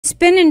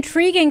been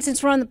intriguing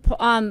since we're on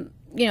the,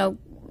 you know,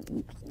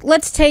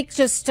 let's take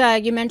just,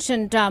 you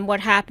mentioned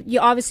what happened.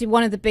 Obviously,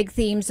 one of the big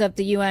themes of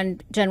the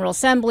UN General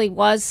Assembly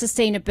was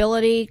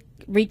sustainability,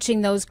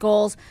 reaching those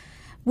goals.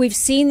 We've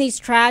seen these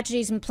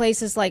tragedies in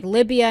places like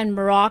Libya and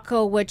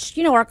Morocco, which,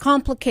 you know, are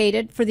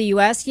complicated for the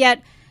U.S.,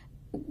 yet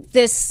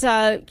this,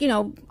 you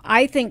know,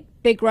 I think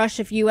big rush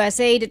of U.S.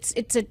 aid,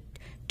 it's a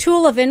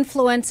tool of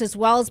influence as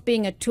well as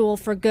being a tool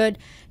for good.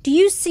 Do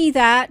you see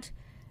that,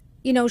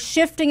 you know,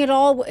 shifting at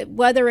all,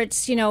 whether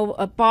it's, you know,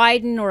 a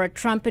Biden or a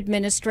Trump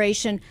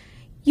administration,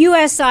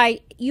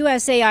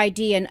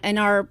 USAID and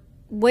our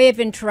way of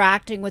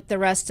interacting with the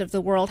rest of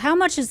the world, how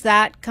much has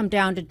that come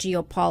down to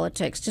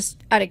geopolitics,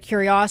 just out of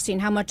curiosity,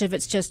 and how much of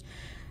it's just,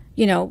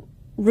 you know,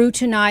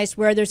 routinized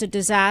where there's a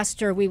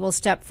disaster, we will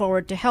step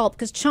forward to help?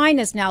 Because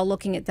China's now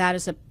looking at that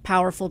as a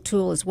powerful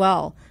tool as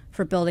well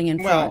for building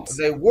influence.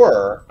 Well, they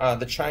were.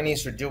 The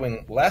Chinese are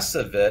doing less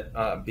of it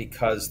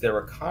because their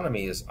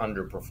economy is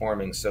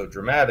underperforming so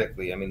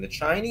dramatically. I mean, the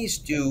Chinese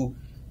do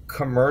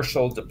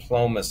commercial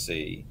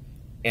diplomacy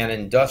and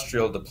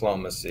industrial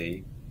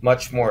diplomacy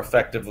much more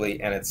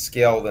effectively and at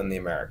scale than the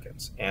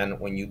Americans. And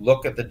when you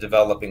look at the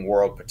developing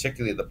world,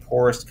 particularly the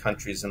poorest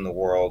countries in the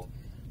world,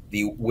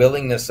 the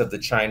willingness of the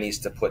Chinese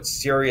to put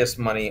serious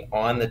money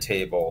on the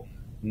table,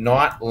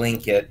 not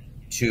link it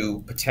to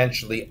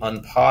potentially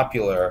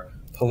unpopular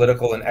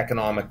political and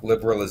economic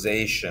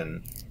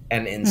liberalization,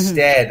 and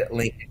instead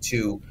link it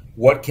to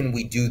what can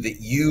we do that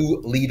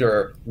you,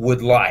 leader,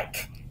 would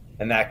like.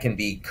 And that can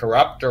be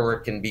corrupt or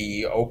it can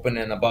be open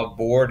and above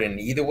board, and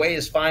either way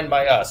is fine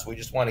by us. We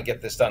just want to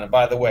get this done. And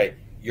by the way,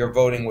 you're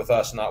voting with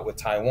us, not with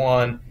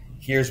Taiwan.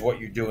 Here's what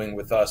you're doing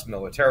with us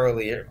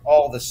militarily,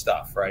 all this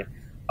stuff, right?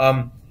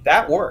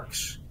 That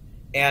works.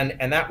 And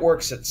that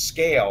works at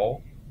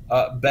scale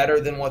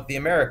better than what the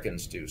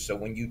Americans do. So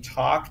when you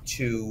talk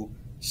to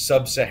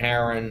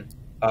sub-Saharan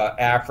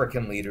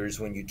African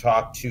leaders, when you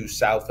talk to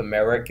South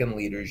American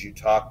leaders, you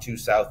talk to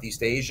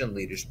Southeast Asian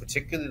leaders,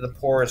 particularly the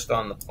poorest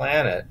on the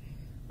planet,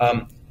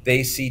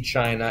 they see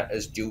China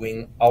as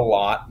doing a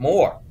lot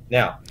more.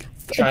 Now,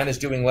 China's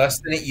doing less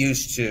than it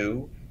used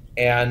to,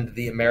 and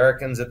the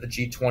Americans at the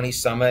G20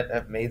 summit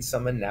have made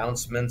some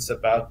announcements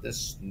about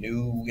this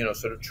new, you know,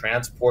 sort of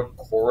transport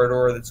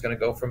corridor that's going to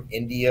go from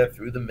India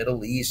through the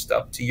Middle East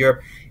up to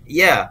Europe.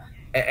 Yeah,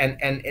 and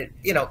it,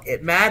 you know,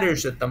 it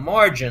matters at the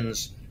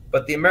margins,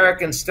 but the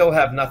Americans still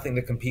have nothing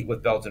to compete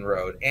with Belt and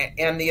Road.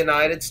 And the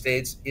United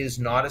States is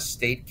not a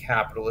state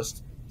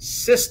capitalist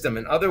system.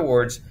 In other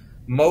words,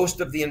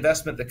 most of the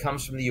investment that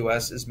comes from the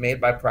U.S. is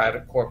made by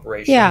private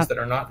corporations that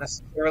are not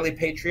necessarily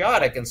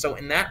patriotic. And so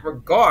in that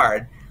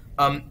regard,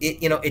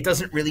 it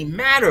doesn't really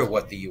matter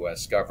what the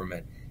U.S.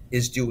 government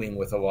is doing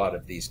with a lot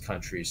of these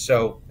countries.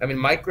 So, I mean,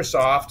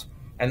 Microsoft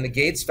and the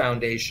Gates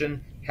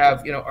Foundation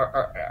have,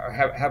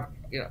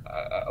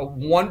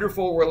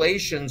 wonderful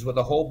relations with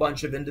a whole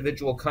bunch of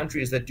individual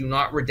countries that do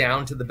not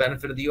redound to the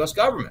benefit of the U.S.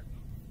 government.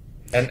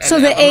 And so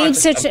the aid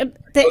situation,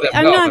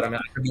 I'm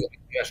not.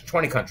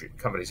 20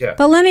 companies, yeah.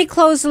 But let me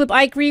close the loop.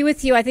 I agree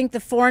with you. I think the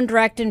foreign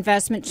direct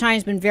investment,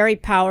 China's been very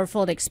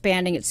powerful at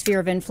expanding its sphere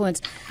of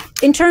influence.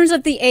 In terms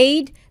of the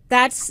aid,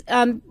 that's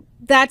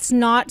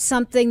not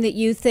something that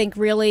you think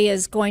really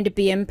is going to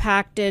be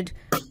impacted,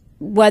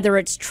 whether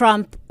it's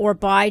Trump or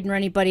Biden or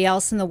anybody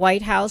else in the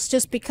White House,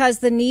 just because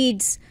the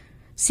needs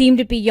seem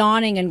to be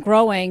yawning and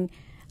growing.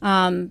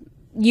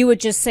 You would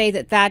just say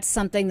that that's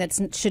something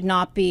that should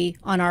not be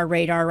on our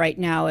radar right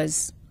now,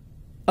 as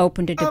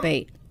open to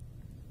debate.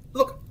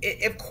 Look,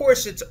 of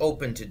course it's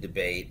open to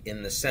debate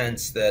in the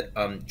sense that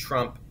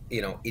Trump,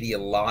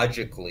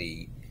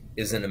 ideologically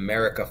is an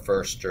America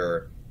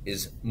firster,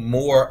 is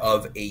more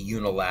of a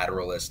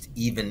unilateralist,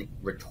 even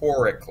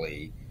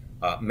rhetorically.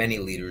 Many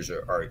leaders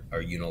are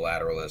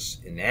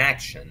unilateralists in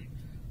action.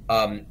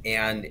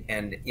 And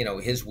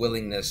his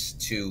willingness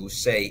to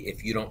say,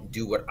 if you don't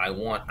do what I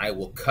want, I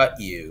will cut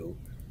you,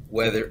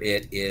 whether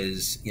it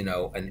is,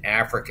 an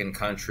African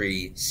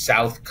country,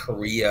 South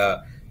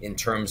Korea, in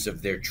terms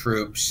of their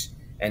troops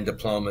and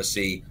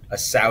diplomacy, a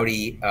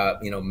Saudi,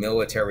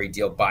 military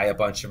deal, buy a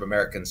bunch of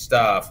American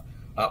stuff,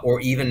 or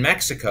even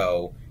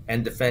Mexico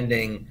and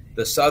defending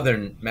the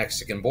southern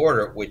Mexican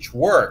border, which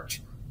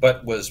worked,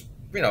 but was,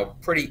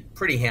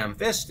 pretty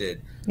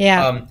ham-fisted.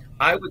 Yeah.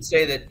 I would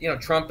say that,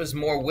 Trump is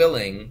more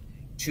willing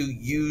to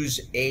use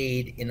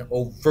aid in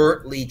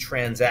overtly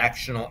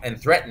transactional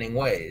and threatening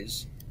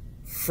ways.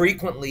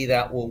 Frequently,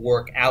 that will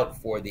work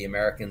out for the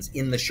Americans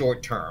in the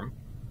short term.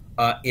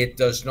 It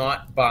does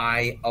not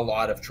buy a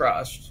lot of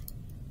trust,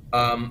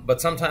 but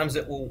sometimes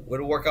it'll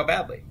work out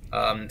badly.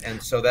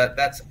 And so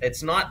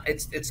it's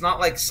not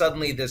like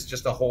suddenly there's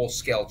just a whole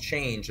scale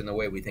change in the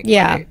way we think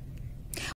about aid.